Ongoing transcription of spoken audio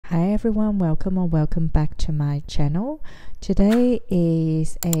Hi everyone, welcome or welcome back to my channel. Today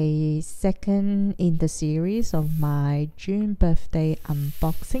is a second in the series of my June birthday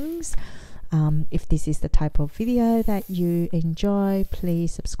unboxings. If this is the type of video that you enjoy,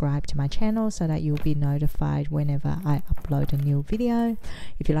 please subscribe to my channel so that you'll be notified whenever I upload a new video.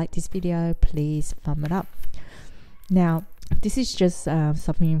 If you like this video, please thumb it up. Now, this is just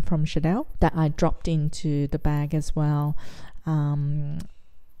something from Chanel that I dropped into the bag as well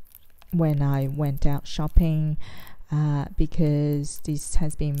when I went out shopping, because this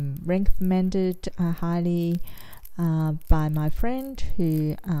has been recommended highly by my friend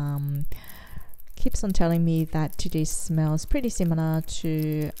who keeps on telling me that this smells pretty similar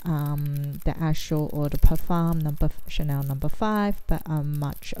to the actual or the perfume Chanel No. 5, but a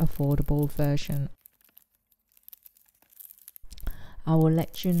much affordable version. I will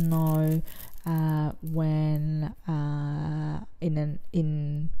let you know when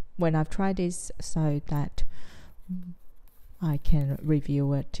when I've tried this, so that I can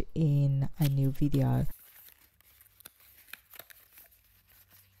review it in a new video.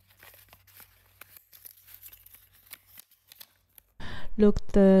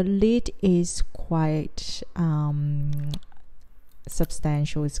 Look, the lid is quite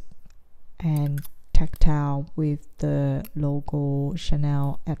substantial and tactile with the logo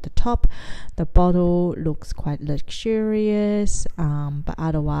Chanel at the top. The bottle looks quite luxurious, but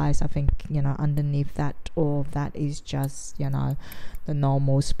otherwise I think, underneath that, all of that is just, the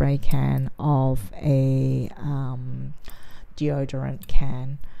normal spray can of a deodorant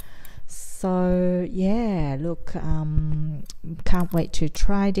can. So yeah, look, can't wait to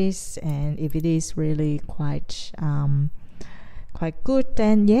try this, and if it is really quite good,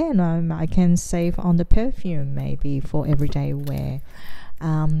 then I can save on the perfume maybe for everyday wear.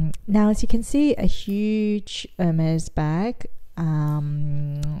 Now, as you can see, a huge Hermes bag,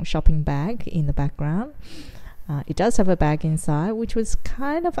 shopping bag in the background. It does have a bag inside, which was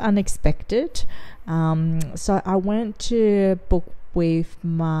kind of unexpected. So I went to book with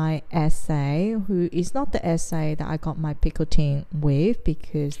my essay, who is not the essay that I got my picoting with,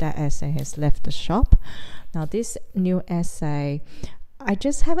 because that essay has left the shop. Now this new essay, I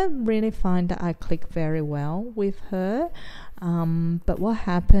just haven't really found that I click very well with her. But what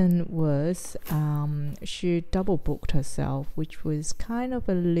happened was she double booked herself, which was kind of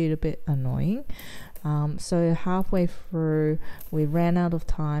a little bit annoying. So halfway through we ran out of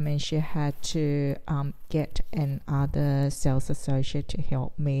time, and she had to get another sales associate to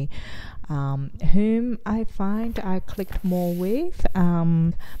help me, whom I find I clicked more with.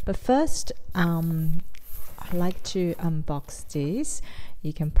 But first, I'd like to unbox this.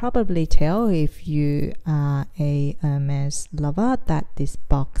 You can probably tell, if you are a Hermes lover, that this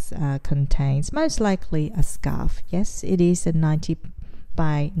box contains most likely a scarf. Yes, it is a 90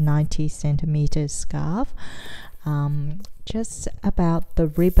 by 90 centimeters scarf. Just about the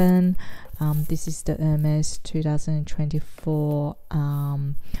ribbon, this is the Hermes 2024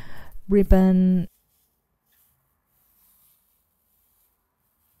 ribbon.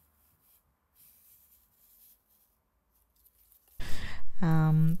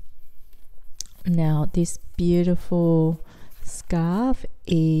 Now this beautiful scarf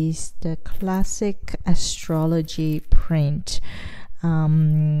is the classic astrology print.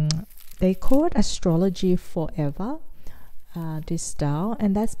 They call it astrology forever, this style,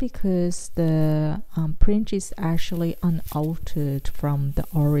 and that's because the print is actually unaltered from the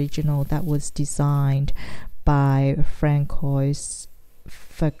original that was designed by Francois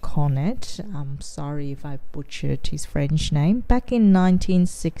Faconnet. I'm sorry if I butchered his French name, back in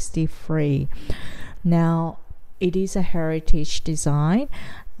 1963. Now it is a heritage design.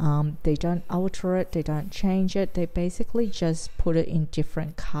 They don't alter it, they don't change it, they basically just put it in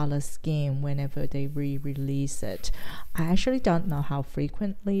different color scheme whenever they re-release it. I actually don't know how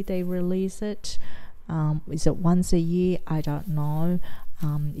frequently they release it. Is it once a year? I don't know.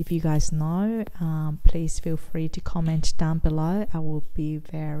 If you guys know, please feel free to comment down below. I will be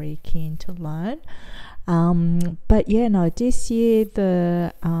very keen to learn. But yeah, no, this year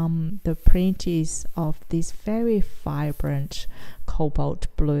the print is of this very vibrant cobalt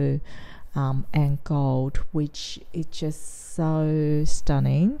blue and gold, which is just so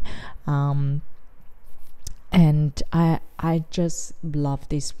stunning. And I just love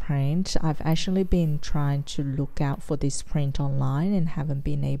this print. I've actually been trying to look out for this print online and haven't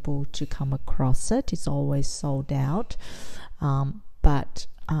been able to come across it. It's always sold out. But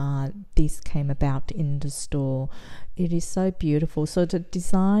this came about in the store. It is so beautiful. So the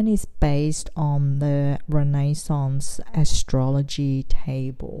design is based on the Renaissance astrology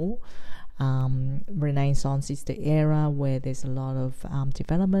table. Renaissance is the era where there's a lot of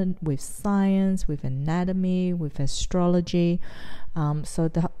development with science, with anatomy, with astrology. So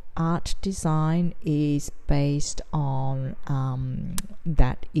the art design is based on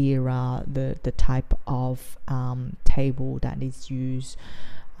that era, the type of table that is used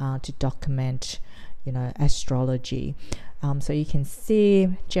to document, you know, astrology. So you can see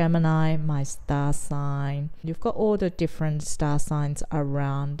Gemini, my star sign. You've got all the different star signs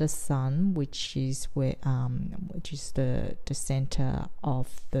around the sun, which is where which is the center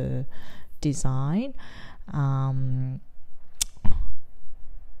of the design.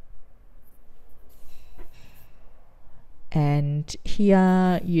 And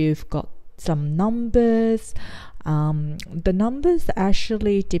here you've got some numbers. The numbers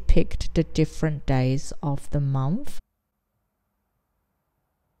actually depict the different days of the month.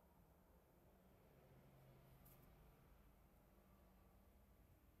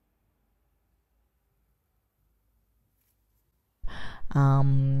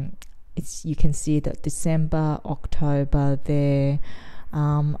 You can see that December, October there.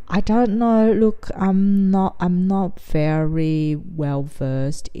 I don't know. Look, I'm not very well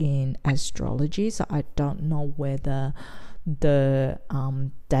versed in astrology, so I don't know whether the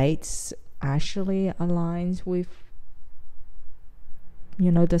dates actually aligns with,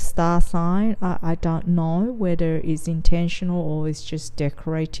 you know, the star sign. I don't know whether it's intentional or it's just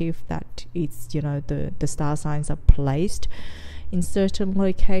decorative that it's, you know, the star signs are placed in certain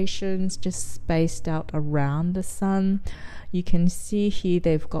locations just spaced out around the sun. You can see here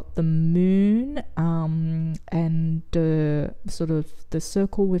they've got the moon and the sort of the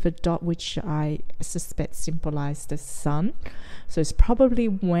circle with a dot, which I suspect symbolize the sun. So it's probably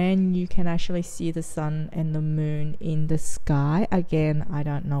when you can actually see the sun and the moon in the sky. Again, I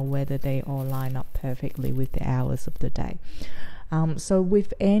don't know whether they all line up perfectly with the hours of the day. So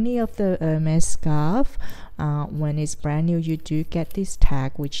with any of the Hermes scarf, when it's brand new, you do get this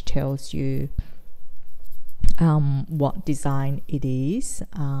tag which tells you what design it is.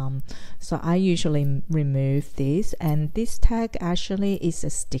 So I usually remove this, and this tag actually is a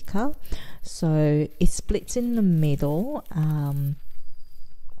sticker, so it splits in the middle.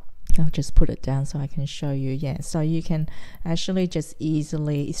 I'll just put it down so I can show you. Yeah, so you can actually just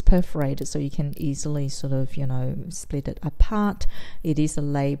easily, it's perforated, so you can easily sort of, you know, split it apart. It is a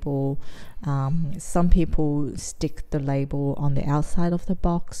label. Some people stick the label on the outside of the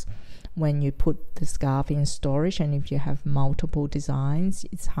box when you put the scarf in storage, and if you have multiple designs,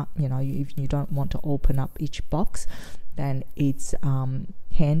 it's hard, you know, if you don't want to open up each box, then it's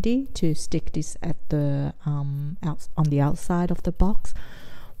handy to stick this at the on the outside of the box.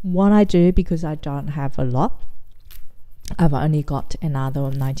 What I do, because I don't have a lot, I've only got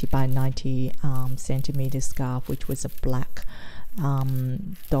another 90 by 90 centimeter scarf, which was a black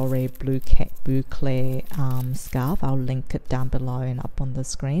Doré boucle scarf. I'll link it down below and up on the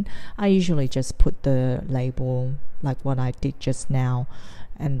screen. I usually just put the label like what I did just now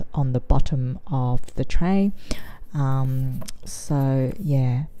and on the bottom of the tray. So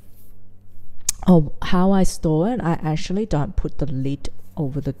yeah. Oh, how I store it, I actually don't put the lid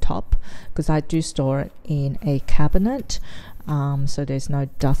over the top because I do store it in a cabinet, so there's no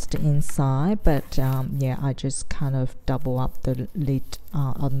dust inside, but yeah, I just kind of double up the lid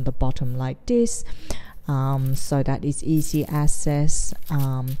on the bottom like this, so that is easy access.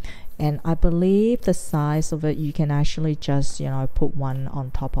 And I believe the size of it, you can actually just, you know, put one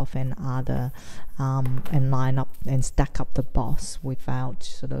on top of another, and line up and stack up the box without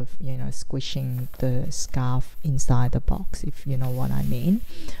sort of, you know, squishing the scarf inside the box, if you know what I mean.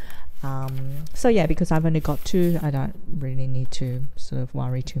 So yeah, because I've only got two, I don't really need to sort of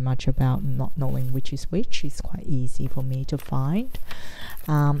worry too much about not knowing which is which. It's quite easy for me to find.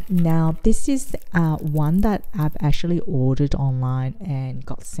 Now this is one that I've actually ordered online and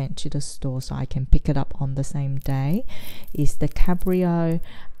got sent to the store so I can pick it up on the same day. Is the Cabrio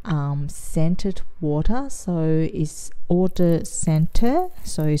scented water. So it's eau de center,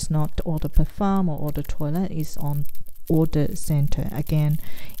 so it's not eau de parfum or eau de toilette, it's on eau de center. Again,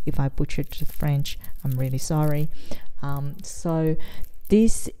 if I butchered the French, I'm really sorry. So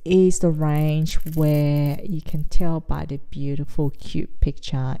this is the range where you can tell by the beautiful cute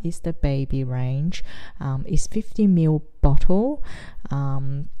picture is the baby range. It's 50 ml bottle,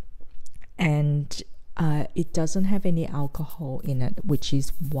 and it doesn't have any alcohol in it, which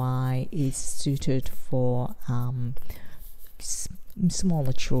is why it's suited for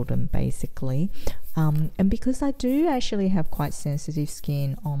smaller children basically. And because I do actually have quite sensitive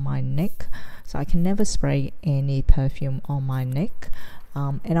skin on my neck, so I can never spray any perfume on my neck.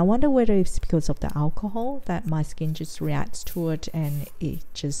 And I wonder whether it's because of the alcohol that my skin just reacts to it and it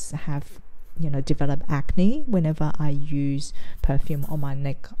just have develop acne whenever I use perfume on my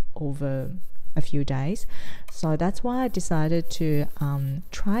neck over a few days. So that's why I decided to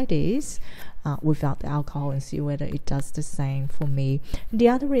try this without the alcohol and see whether it does the same for me. The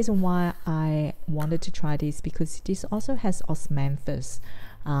other reason why I wanted to try this, because this also has osmanthus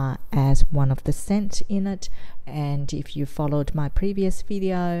as one of the scents in it. And if you followed my previous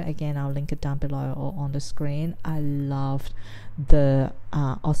video, again, I'll link it down below or on the screen, I loved the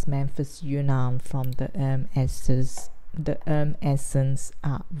osmanthus Yunnan from the Essence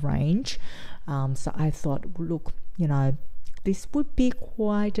range. So I thought, look, this would be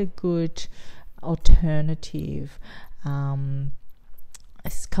quite a good alternative.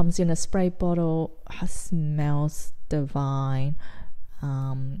 It comes in a spray bottle, smells divine.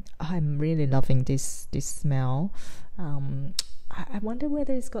 I'm really loving this smell. I wonder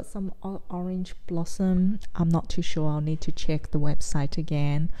whether it's got some orange blossom. I'm not too sure. I'll need to check the website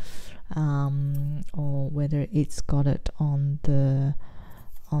again, or whether it's got it on the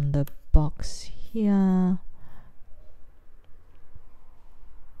box here.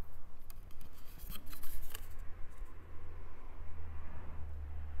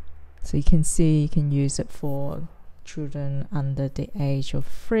 So you can see you can use it for children under the age of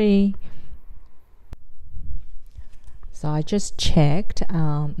 3. So I just checked.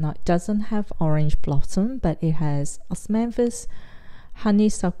 Now it doesn't have orange blossom, but it has osmanthus,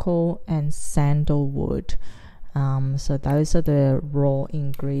 honeysuckle, and sandalwood. So those are the raw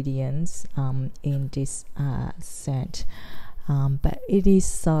ingredients in this scent. But it is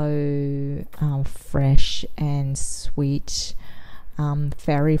so fresh and sweet,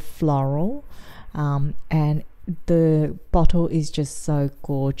 very floral, and the bottle is just so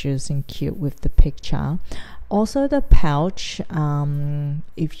gorgeous and cute with the picture. Also the pouch,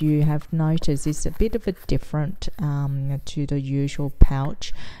 if you have noticed, is a bit of a different to the usual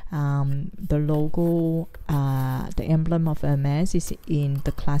pouch. The logo, the emblem of Hermes is in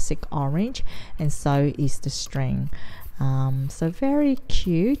the classic orange, and so is the string. So very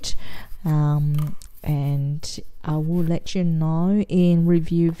cute. And I will let you know in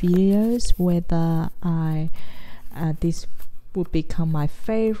review videos whether this would become my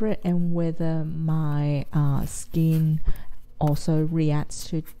favorite, and whether my skin also reacts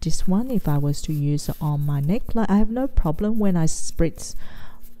to this one if I was to use it on my neck. Like, I have no problem when I spritz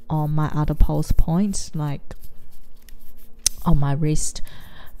on my other pulse points, like on my wrist.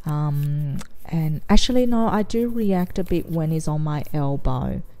 And actually no, I do react a bit when it's on my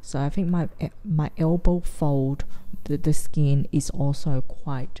elbow. So I think my elbow fold, the skin is also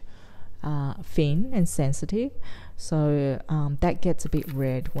quite thin and sensitive, so that gets a bit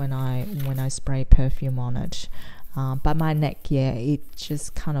red when I spray perfume on it. But my neck, yeah, it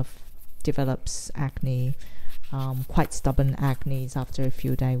just kind of develops acne, quite stubborn acne after a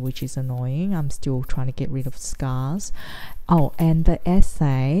few days, which is annoying. I'm still trying to get rid of scars. Oh, and the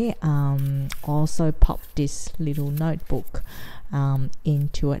essay also popped this little notebook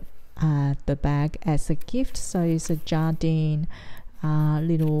into it, the bag, as a gift. So it's a Jardine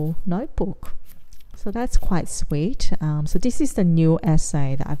little notebook, so that's quite sweet. So this is the new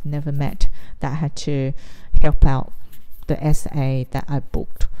essay that I've never met that had to help out the essay that I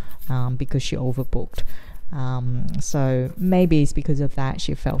booked, because she overbooked. So maybe it's because of that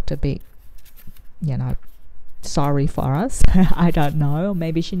she felt a bit, sorry for us. I don't know,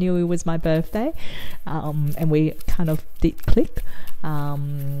 maybe she knew it was my birthday, and we kind of did click.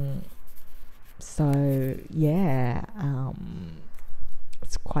 So yeah,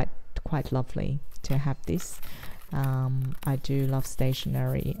 it's quite lovely to have this. I do love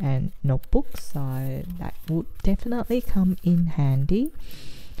stationery and notebooks, so that would definitely come in handy.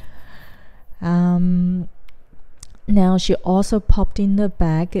 Now she also popped in the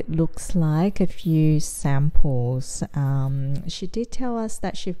bag, it looks like, a few samples. She did tell us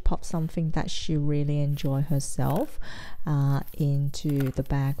that she popped something that she really enjoyed herself into the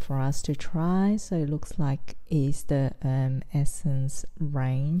bag for us to try. So it looks like it's the Essence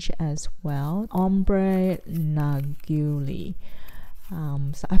range as well, Ombre Naguli.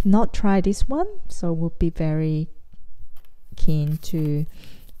 So I've not tried this one, so we'll be very keen to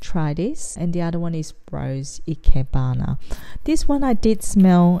try this. And the other one is Rose Ikebana. This one I did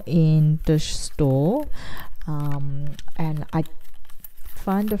smell in the store, and I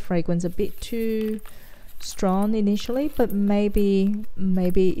find the fragrance a bit too strong initially, but maybe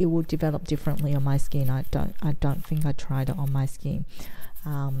it will develop differently on my skin. I don't think I tried it on my skin.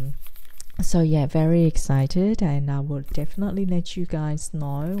 So yeah, very excited, and I will definitely let you guys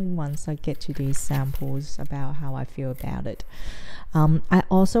know once I get to these samples about how I feel about it. I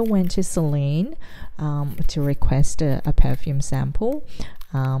also went to Celine to request a perfume sample.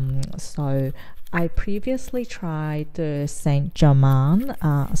 So I previously tried the Saint Germain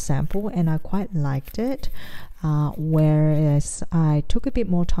sample, and I quite liked it. Whereas I took a bit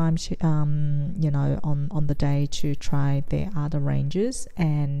more time to, on the day to try the other ranges,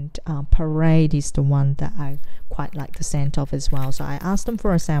 and Parade is the one that I quite like the scent of as well. So I asked them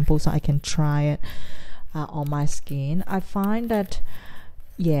for a sample so I can try it on my skin. I find that,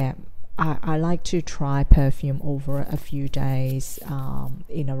 yeah, I like to try perfume over a few days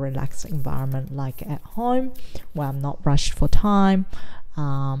in a relaxed environment, like at home, where I'm not rushed for time.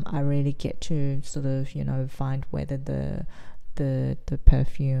 I really get to sort of, find whether the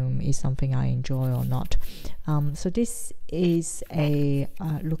perfume is something I enjoy or not. So this is a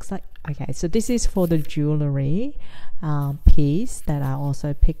looks like, okay, so this is for the jewellery piece that I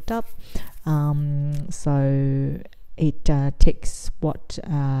also picked up. So it ticks what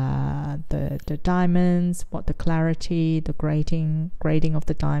the diamonds, what the clarity, the grading of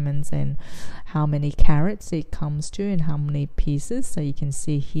the diamonds, and how many carats it comes to, and how many pieces. So you can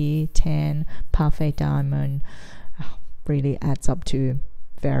see here 10 parfait diamond really adds up to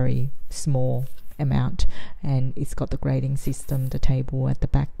very small amount, and it's got the grading system, the table at the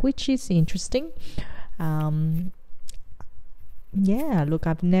back, which is interesting. Yeah, look,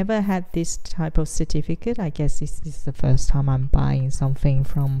 I've never had this type of certificate. I guess this is the first time I'm buying something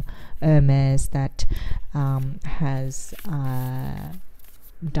from Hermes that has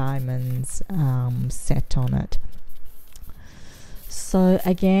diamonds set on it. So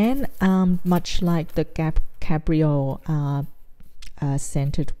again, much like the Cabriole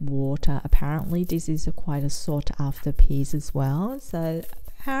scented water, apparently this is quite a sought after piece as well. So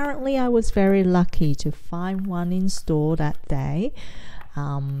apparently I was very lucky to find one in store that day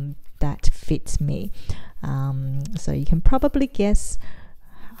that fits me. So you can probably guess,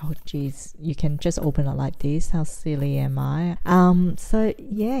 oh geez, you can just open it like this. How silly am I? So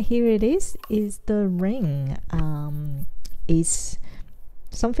yeah, here it is the ring. Is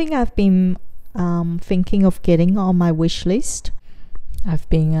something I've been thinking of getting on my wish list. I've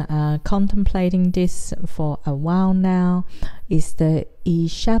been contemplating this for a while now. It's the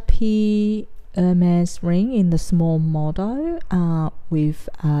Échappée Hermes ring in the small model with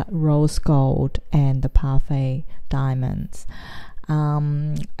rose gold and the parfait diamonds.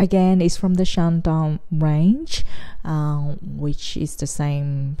 Again, it's from the Shandong range, which is the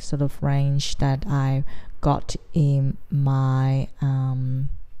same sort of range that I got in my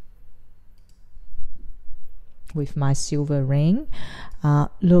with my silver ring.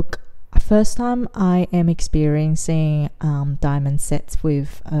 Look, first time I am experiencing diamond sets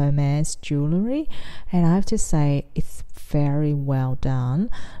with Hermes jewellery, and I have to say it's very well done.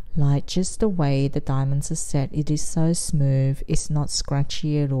 Like, just the way the diamonds are set, it is so smooth, it's not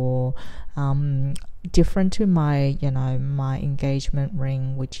scratchy at all. Different to my my engagement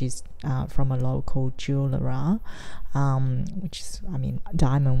ring, which is from a local jeweler, which is, I mean,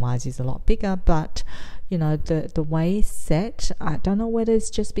 diamond wise is a lot bigger, but the way it's set, I don't know whether it's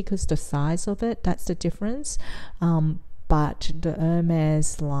just because the size of it, that's the difference, but the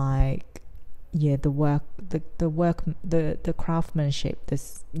Hermes, like, yeah, the craftsmanship,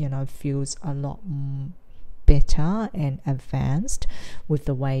 this feels a lot better and advanced with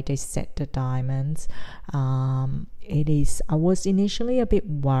the way they set the diamonds. It is, I was initially a bit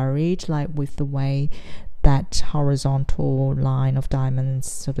worried, like, with the way that horizontal line of diamonds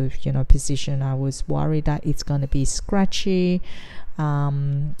sort of position. I was worried that it's going to be scratchy,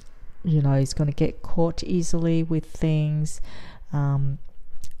 it's going to get caught easily with things,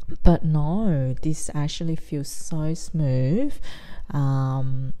 but no, this actually feels so smooth,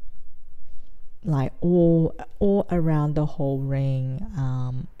 like all around the whole ring.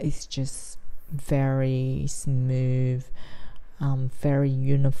 It's just very smooth, very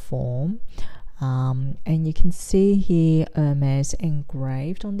uniform, and you can see here Hermes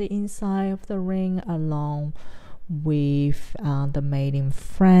engraved on the inside of the ring, along with the made in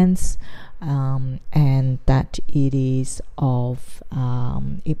France, and that it is of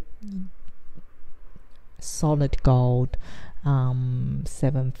solid gold,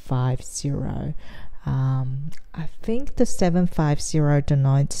 750. I think the 750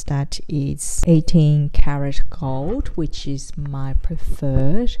 denotes that it's 18 karat gold, which is my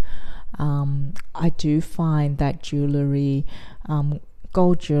preferred. I do find that jewellery,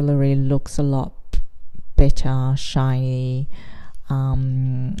 gold jewellery, looks a lot better, shiny,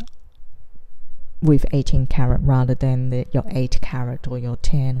 with 18 karat rather than your 8 karat or your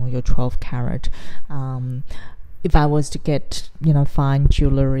 10 or your 12 karat. if I was to get, fine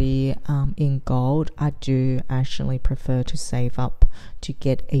jewellery in gold, I do actually prefer to save up to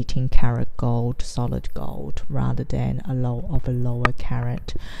get 18 karat gold, solid gold, rather than a lower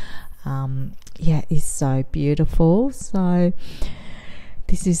carat. Yeah, it's so beautiful. So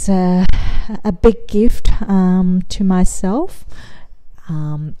this is a big gift to myself.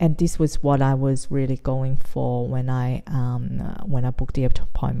 And this was what I was really going for when I booked the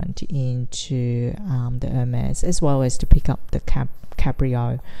appointment into the Hermes, as well as to pick up the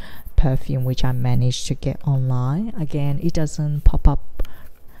Cabrio perfume, which I managed to get online. Again, it doesn't pop up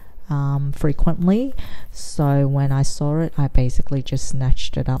frequently, so when I saw it, I basically just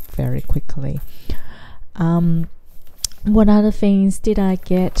snatched it up very quickly. What other things did I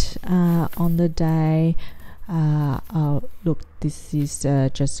get on the day? Look, this is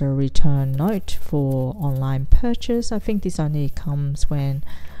just a return note for online purchase. I think this only comes when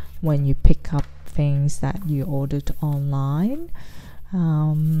you pick up things that you ordered online.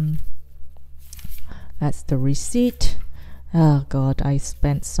 That's the receipt. Oh god, I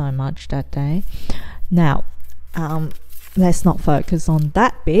spent so much that day. Now, let's not focus on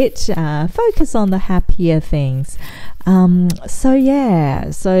that bit. Focus on the happier things. So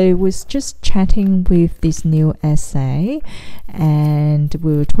I was just chatting with this new essay, and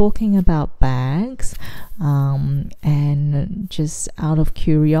we were talking about bags, and just out of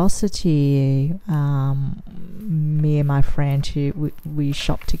curiosity, me and my friend we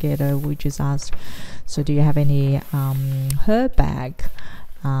shop together, we just asked, so do you have any Herbag?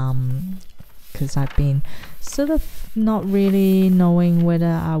 Because I've been sort of not really knowing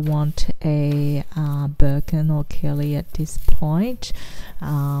whether I want a Birkin or Kelly at this point.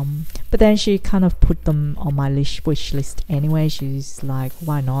 But then she kind of put them on my wish list anyway. She's like,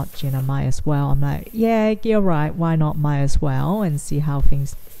 why not? Might as well. I'm like, yeah, you're right. Why not? Might as well, and see how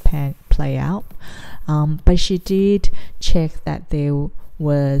things play out. But she did check that there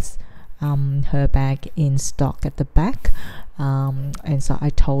was Herbag in stock at the back. And so I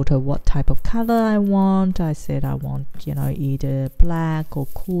told her what type of color I want. I said I want, either black or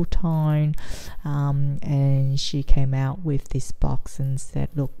cool tone. And she came out with this box and said,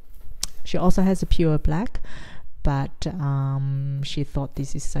 look, she also has a pure black, but she thought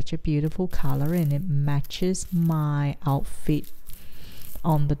this is such a beautiful color and it matches my outfit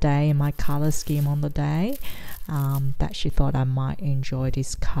on the day and my color scheme on the day, that she thought I might enjoy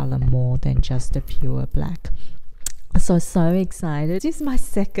this color more than just the pure black. So excited. This is my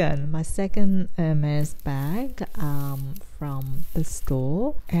second Hermes bag from the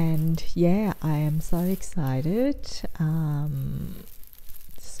store, and yeah, I am so excited.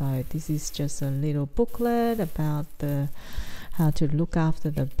 So this is just a little booklet about how to look after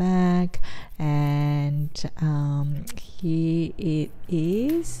the bag, and here it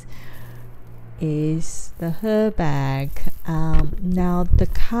is the Herbag. Now the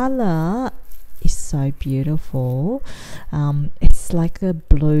color is so beautiful. It's like a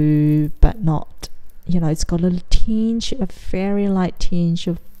blue, but not, it's got a very light tinge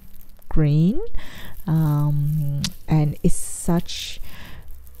of green, and it's such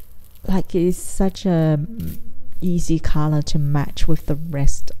a easy color to match with the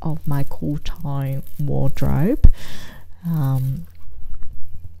rest of my cool tone wardrobe.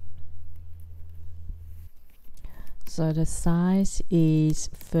 So the size is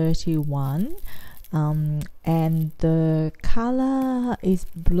 31, and the color is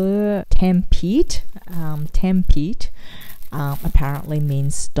Bleu Tempete. Tempete apparently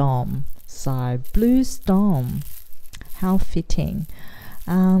means storm, so blue storm. How fitting.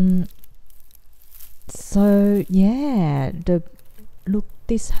 So yeah,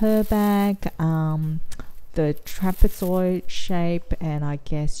 this Herbag, the trapezoid shape, and I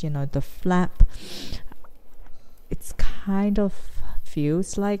guess the flap, it's kind of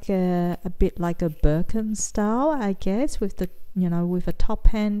feels like a bit like a Birkin style, I guess, with the with a top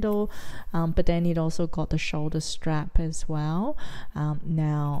handle, but then it also got the shoulder strap as well.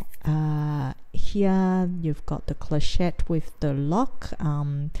 Now here you've got the clochette with the lock,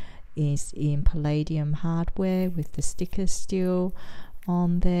 is in palladium hardware with the sticker still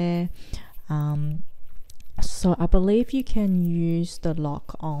on there. So I believe you can use the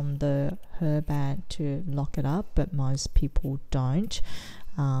lock on the Herbag to lock it up, but most people don't.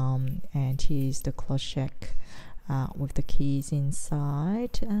 And here's the clochette with the keys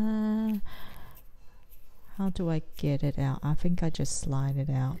inside. How do I get it out? I think I just slide it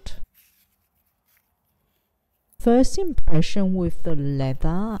out. First impression with the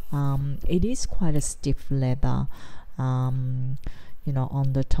leather, it is quite a stiff leather, on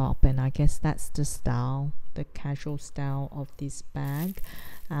the top, and I guess that's the style, the casual style of this bag.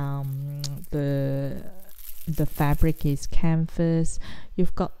 The the fabric is canvas.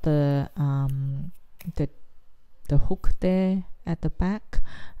 You've got the hook there at the back,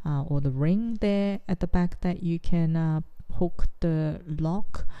 or the ring there at the back that you can hook the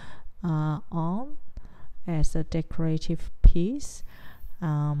lock on as a decorative piece.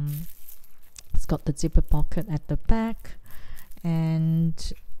 It's got the zipper pocket at the back,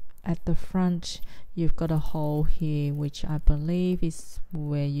 and at the front you've got a hole here, which I believe is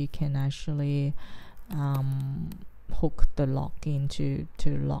where you can actually hook the lock into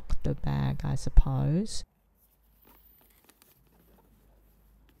to lock the bag, I suppose.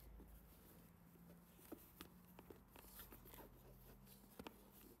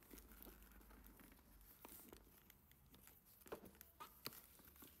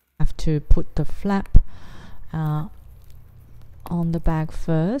 Have to put the flap on the bag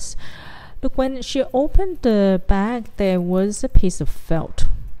first. Look, when she opened the bag, there was a piece of felt.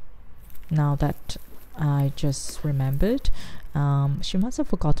 Now that I just remembered, she must have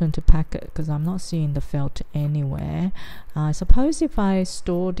forgotten to pack it, because I'm not seeing the felt anywhere. I suppose if I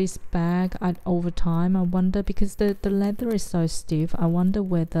store this bag over time, I wonder, because the leather is so stiff, I wonder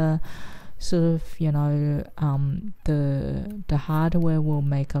whether sort of, you know, the hardware will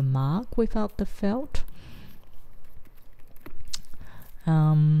make a mark without the felt.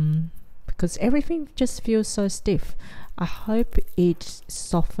 Because everything just feels so stiff. I hope it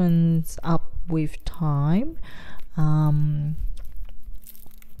softens up with time.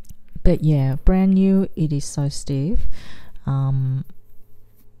 But yeah, brand new, it is so stiff. And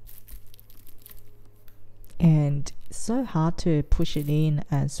so hard to push it in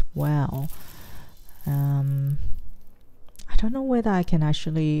as well. I don't know whether I can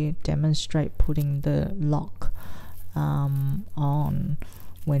actually demonstrate putting the lock on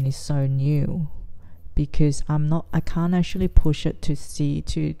when it's so new, because I can't actually push it to see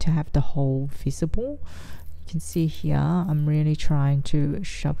to have the hole visible. You can see here I'm really trying to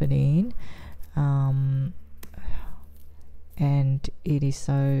shove it in, and it is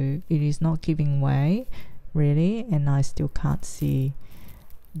not giving way really, and I still can't see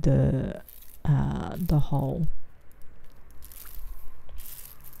the hole.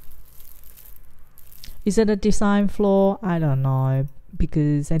 Is it a design flaw? I don't know,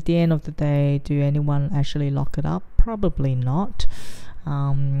 because at the end of the day, do anyone actually lock it up? Probably not.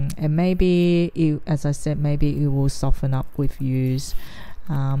 And maybe as I said, maybe it will soften up with use.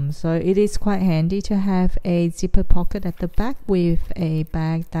 So it is quite handy to have a zipper pocket at the back with a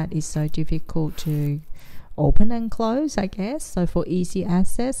bag that is so difficult to open and close, I guess. So for easy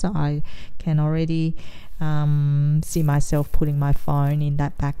access, so I can already see myself putting my phone in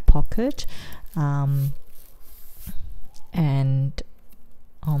that back pocket. And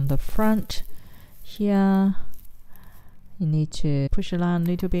on the front here, you need to push it on a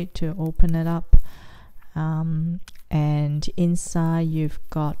little bit to open it up, and inside you've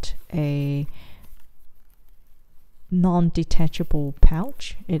got a non-detachable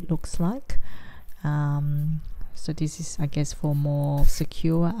pouch, it looks like. So this is, I guess, for more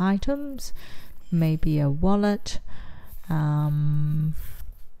secure items, maybe a wallet,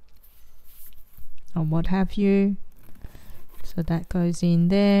 or what have you. So that goes in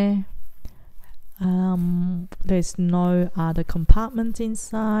there. There's no other compartments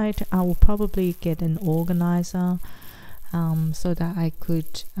inside. I will probably get an organizer so that I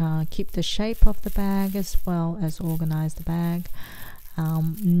could keep the shape of the bag as well as organize the bag.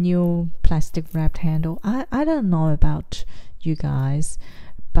 New plastic wrapped handle. I don't know about you guys,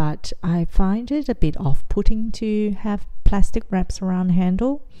 but I find it a bit off-putting to have plastic wraps around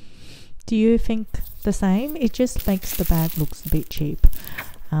handle. Do you think the same? It just makes the bag looks a bit cheap.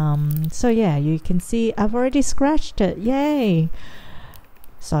 So yeah, you can see I've already scratched it. Yay!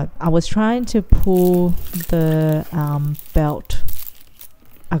 So I was trying to pull the belt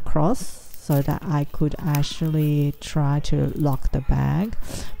across so that I could actually try to lock the bag,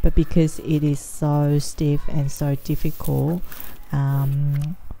 but because it is so stiff and so difficult,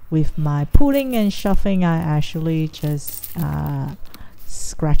 with my pulling and shoving, I actually just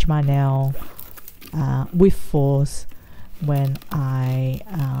scratch my nail with force when the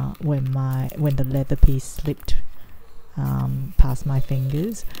leather piece slipped past my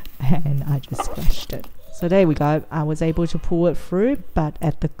fingers, and I just scratched it. So there we go. I was able to pull it through, but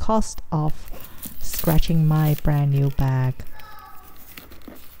at the cost of scratching my brand new bag.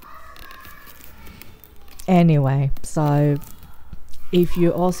 Anyway, so if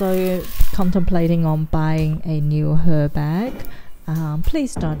you're also contemplating on buying a new Herbag,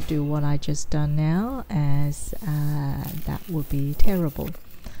 please don't do what I just done now, as that would be terrible.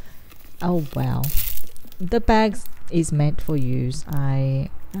 Oh well, the bag is meant for use. I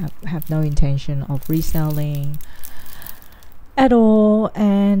have no intention of reselling at all,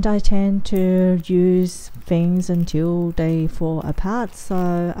 and I tend to use things until they fall apart.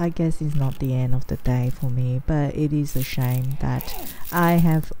 So I guess it's not the end of the day for me, but it is a shame that I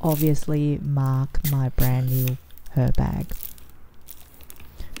have obviously marked my brand new Herbag.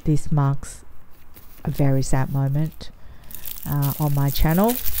 This marks a very sad moment on my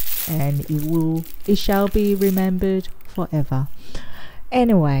channel, and it shall be remembered forever.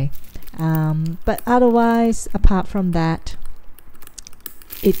 Anyway, but otherwise, apart from that,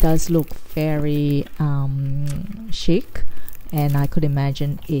 it does look very chic, and I could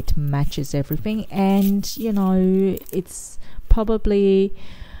imagine it matches everything. And you know, it's probably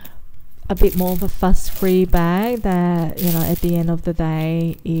a bit more of a fuss-free bag that, you know, at the end of the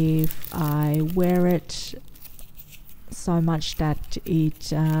day, if I wear it so much that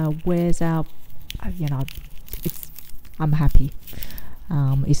it wears out, you know, I'm happy.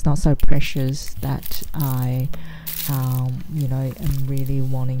 It's not so precious that I you know, am really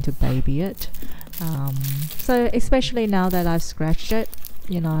wanting to baby it. So especially now that I've scratched it,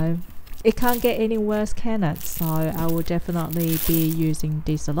 you know, it can't get any worse, can it? So I will definitely be using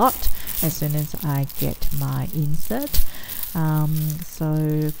this a lot as soon as I get my insert.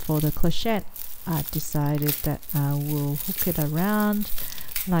 So for the clochette, I decided that I will hook it around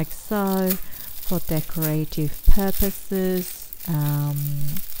like so for decorative purposes.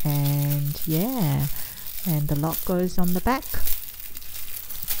 And yeah, and the lock goes on the back.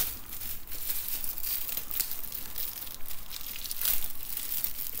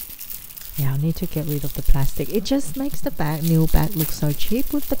 Yeah, I need to get rid of the plastic. It just makes the new bag look so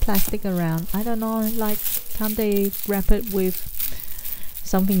cheap with the plastic around. I don't know, like, can't they wrap it with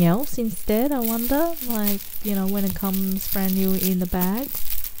something else instead? I wonder, like, you know, when it comes brand new in the bag,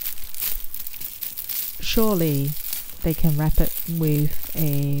 surely they can wrap it with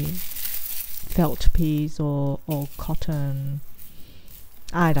a felt piece or cotton.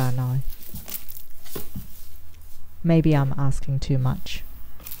 I don't know. Maybe I'm asking too much.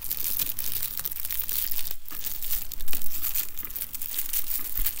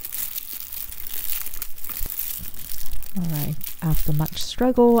 Alright, after much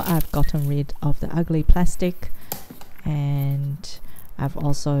struggle, I've gotten rid of the ugly plastic, and I've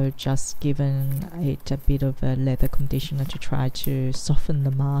also just given it a bit of a leather conditioner to try to soften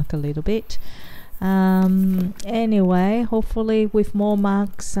the mark a little bit. Anyway, hopefully with more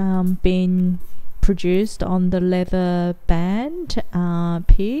marks being produced on the leather band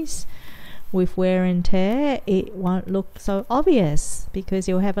piece with wear and tear, it won't look so obvious because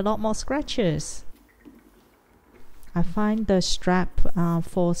you'll have a lot more scratches. I find the strap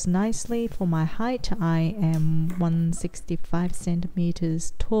falls nicely for my height. I am 165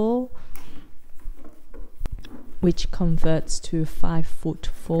 centimeters tall, which converts to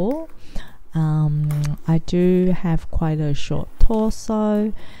 5'4". I do have quite a short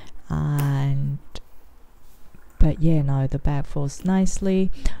torso, but yeah, no, the bag falls nicely.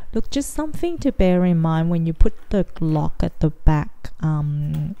 Look, just something to bear in mind when you put the lock at the back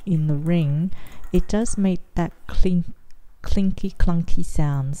in the ring, it does make that clinky clunky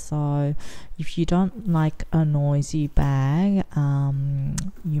sound. So if you don't like a noisy bag,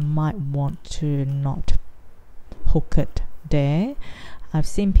 you might want to not hook it there. I've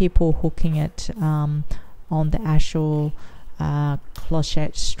seen people hooking it on the actual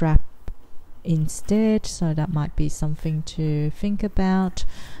clochette strap instead, so that might be something to think about.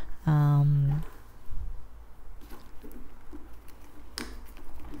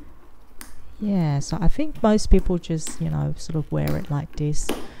 Yeah, so I think most people just, you know, sort of wear it like this,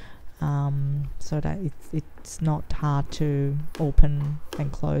 so that it's not hard to open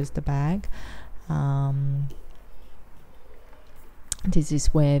and close the bag. This is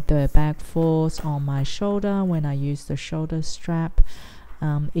where the bag falls on my shoulder when I use the shoulder strap.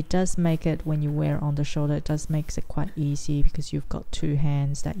 It does make it, when you wear it on the shoulder, it does makes it quite easy because you've got two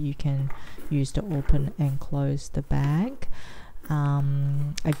hands that you can use to open and close the bag.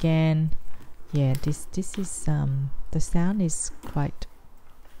 Again, yeah, this is the sound is quite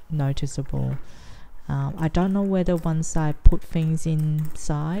noticeable. I don't know whether once I put things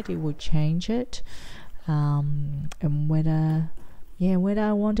inside it will change it, and whether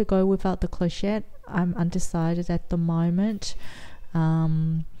I want to go without the clochette, I'm undecided at the moment.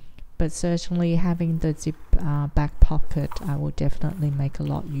 But certainly having the zip back pocket, I will definitely make a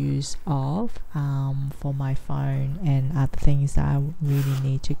lot use of for my phone and other things that I really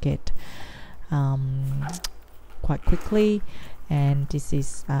need to get quite quickly. And this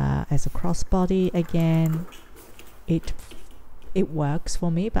is as a crossbody. Again, it works for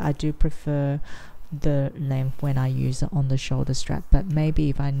me, but I do prefer the length when I use it on the shoulder strap. But maybe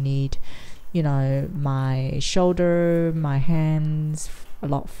if I need, you know, my shoulder, my hands a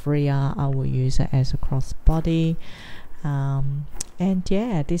lot freer, I will use it as a crossbody. And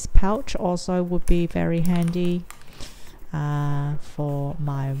yeah, this pouch also would be very handy for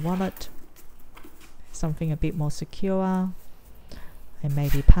my wallet, something a bit more secure, and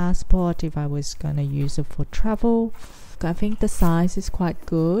maybe passport if I was gonna use it for travel. I think the size is quite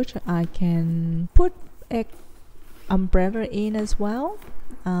good. I can put an umbrella in as well.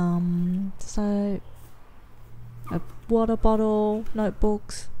 So a water bottle,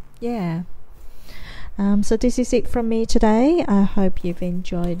 notebooks, yeah. So this is it from me today. I hope you've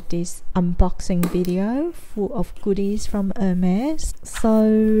enjoyed this unboxing video full of goodies from Hermes.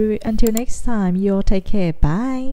 So until next time, you all take care. Bye.